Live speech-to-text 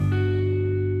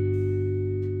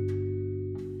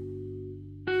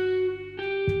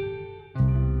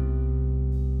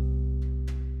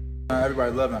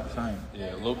everybody love not the same.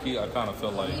 Yeah, low key, I kind of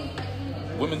feel like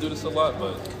women do this a lot,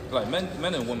 but like men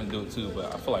and women do it too.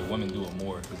 But I feel like women do it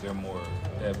more because they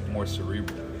have more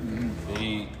cerebral.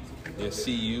 Mm-hmm. They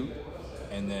see you,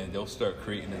 and then they'll start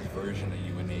creating this version of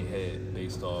you in their head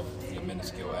based off your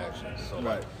minuscule actions. So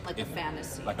right. Like a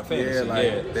fantasy. Like a fantasy. Yeah, like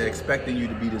yeah. They're expecting you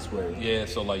to be this way. Yeah,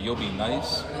 so like you'll be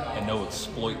nice, and they'll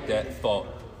exploit that thought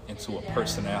into a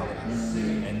personality,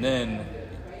 and then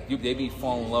they be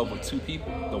falling in love with two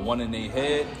people, the one in their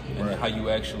head and then how you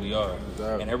actually are.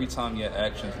 Exactly. And every time your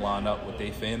actions line up with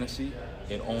their fantasy,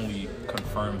 it only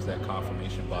confirms that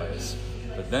confirmation bias.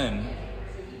 But then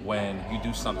when you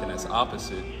do something that's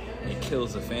opposite, it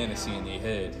kills the fantasy in their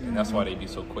head, and that's why they be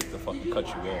so quick to fucking cut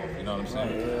you off. You know what I'm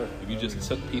saying? If you just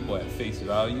took people at face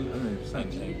value and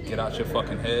get out your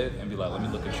fucking head and be like, let me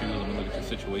look at you, let me look at your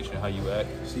situation, how you act.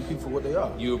 See people for what they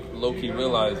are. You low-key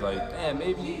realize, like, damn,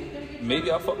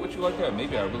 maybe I fuck with you like that.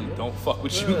 Maybe I really don't fuck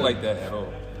with you like that at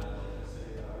all.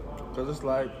 Because it's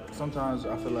like, sometimes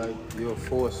I feel like you'll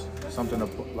force something to,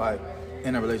 like,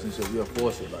 in a relationship, you'll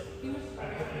force it. Like,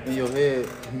 in your head,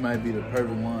 he might be the perfect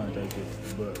one,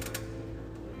 but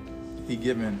he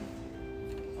giving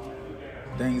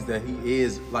things that he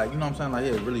is, like, you know what I'm saying? Like,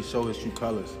 he'll really show his true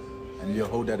colors, and you'll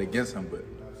hold that against him, but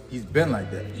he's been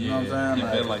like that. You know what I'm saying?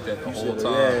 He's been like that the whole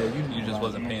time. Yeah, you just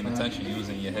wasn't paying attention. You was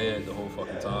in your head the whole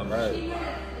fucking time. Right.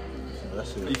 So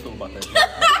that's it. How you feel about that?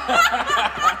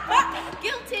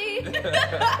 Guilty.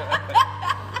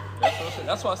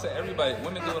 That's why I say everybody,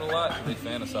 women do it a lot, they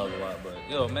fantasize a lot, but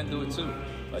men do it too.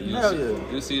 Like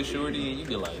you see a shorty and you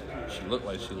be like, she look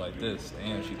like she like this,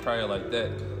 damn, she probably like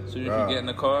that. So if you get in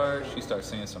the car, she starts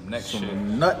saying some shit,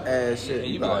 nut ass shit,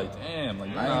 and you be like, damn, like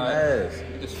you're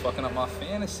just fucking up my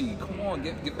fantasy. Come on,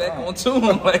 get back on tune.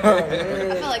 Like,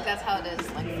 I feel like that's how it is.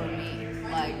 Like for me,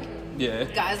 like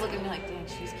guys look at me like, damn,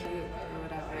 she's cute or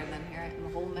whatever, and then here the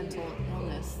whole mental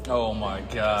illness. Oh my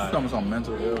god, it's on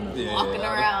mental illness. Yeah. Walking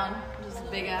around, just a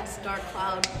big ass dark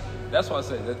cloud. That's why I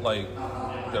say that, like,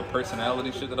 the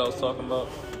personality shit that I was talking about,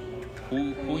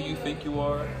 who you think you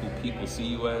are, who people see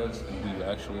you as, and who you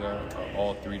actually are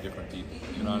all three different people.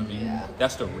 You know what I mean? Yeah.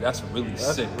 That's really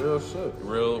sick. Real shit.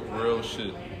 Real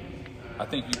shit. I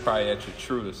think you probably at your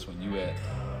truest when you at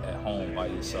home by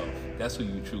yourself. That's who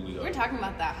you truly are. We're talking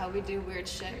about that, how we do weird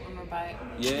shit when we're by.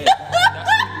 Yeah, that's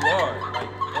who you are. Like,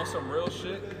 on some real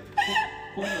shit,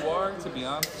 who you are, to be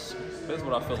honest, here's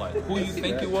what I feel like. Who you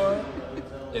think you are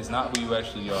is not who you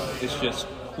actually are. It's just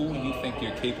who you think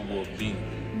you're capable of being.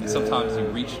 And sometimes you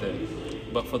reach that.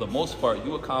 But for the most part,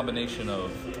 you're a combination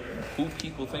of who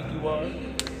people think you are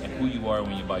and who you are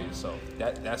when you're by yourself.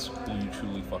 That's who you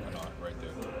truly fucking are right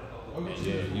there. And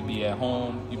yeah, you be at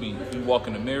home, you walk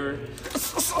in the mirror.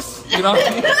 You know what I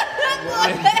mean?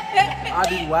 I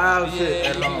do wild shit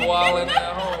at home. home. You wilding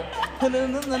at home. Don't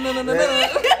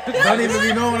even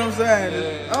be knowing what I'm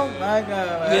saying. Oh my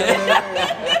god.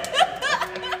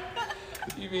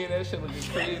 You mean that shit looking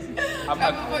crazy?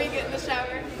 Before you get in the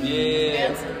shower.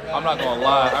 Yeah. I'm not gonna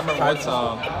lie. I remember one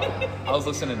time I was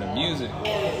listening to music.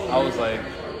 I was like,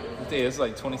 it's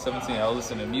like 2017. I was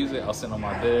listening to music. I was sitting on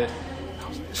my bed. I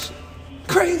was like, this shit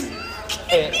crazy.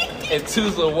 And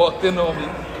Tuzla walked in on me.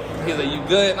 He's like, you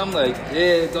good? And I'm like,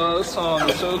 yeah, dog, this song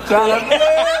is so crazy.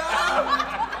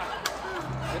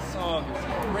 This song is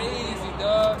crazy,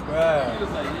 dog. Right. He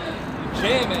was like, yeah, you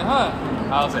jamming, huh?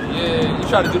 I was like, yeah. You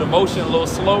try to do the motion a little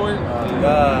slower. Oh,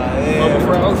 God, yeah.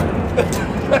 Before I was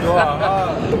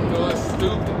going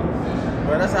stupid.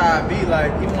 But that's how I be,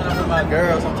 like, even when I'm with my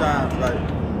girl sometimes, like,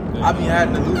 I be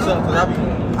having to lose up,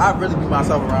 because I really be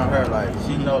myself around her, like,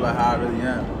 she know, like, how I really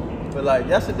am. But, like,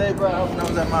 yesterday, bro, when I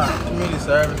was at my community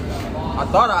service, I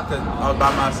thought I was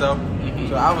by myself,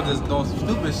 so I was just doing some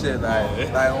stupid shit,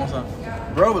 like on some,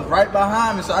 bro was right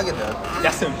behind me, so I get that.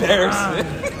 That's embarrassing.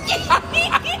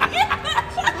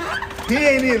 He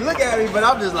ain't even look at me, but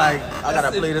I'm just like, I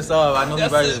gotta play this off. I know he's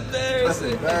That's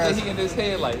embarrassing. And then he in his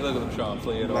head like, look at him trying to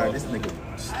play it like, off. This nigga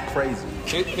crazy.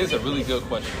 Here's a really good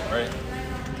question, right?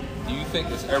 Do you think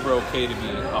it's ever okay to be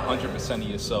 100% of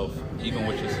yourself, even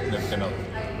with your significant other?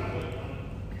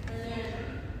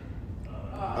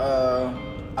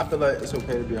 I feel like it's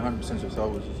okay to be 100%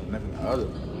 yourself with your significant other.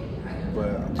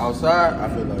 But outside, I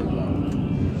feel like,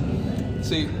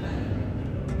 see,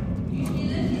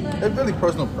 it's really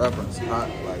personal preference.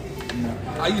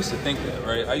 I used to think that,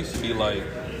 right? I used to be like,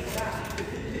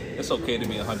 it's okay to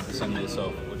be 100% of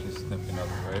yourself with your significant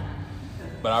other, right?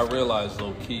 But I realized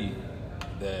low key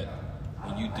that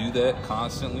when you do that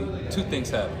constantly, two things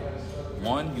happen.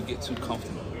 One, you get too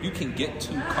comfortable. You can get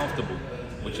too comfortable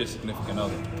with your significant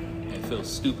other and feel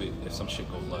stupid if some shit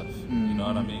goes left. You know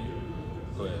what I mean?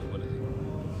 Go ahead. What is it?